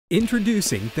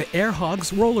Introducing the Air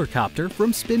Hogs Rollercopter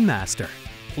from Spin Master.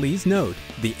 Please note,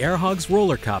 the Air Hogs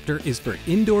Rollercopter is for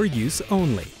indoor use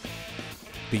only.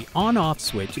 The on-off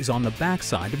switch is on the back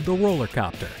side of the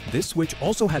rollercopter. This switch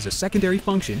also has a secondary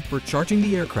function for charging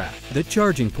the aircraft. The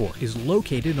charging port is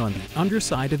located on the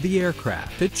underside of the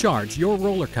aircraft. To charge your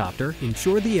rollercopter,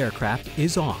 ensure the aircraft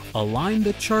is off. Align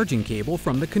the charging cable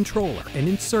from the controller and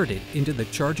insert it into the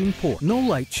charging port. No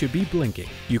light should be blinking.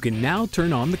 You can now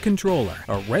turn on the controller.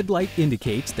 A red light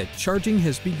indicates that charging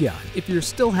has begun. If you're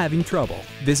still having trouble,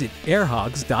 visit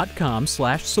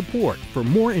airhogs.com/support for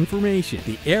more information.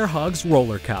 The Air Hogs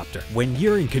Rollercopter. When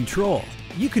you're in control,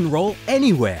 you can roll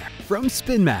anywhere from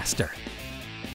Spin Master.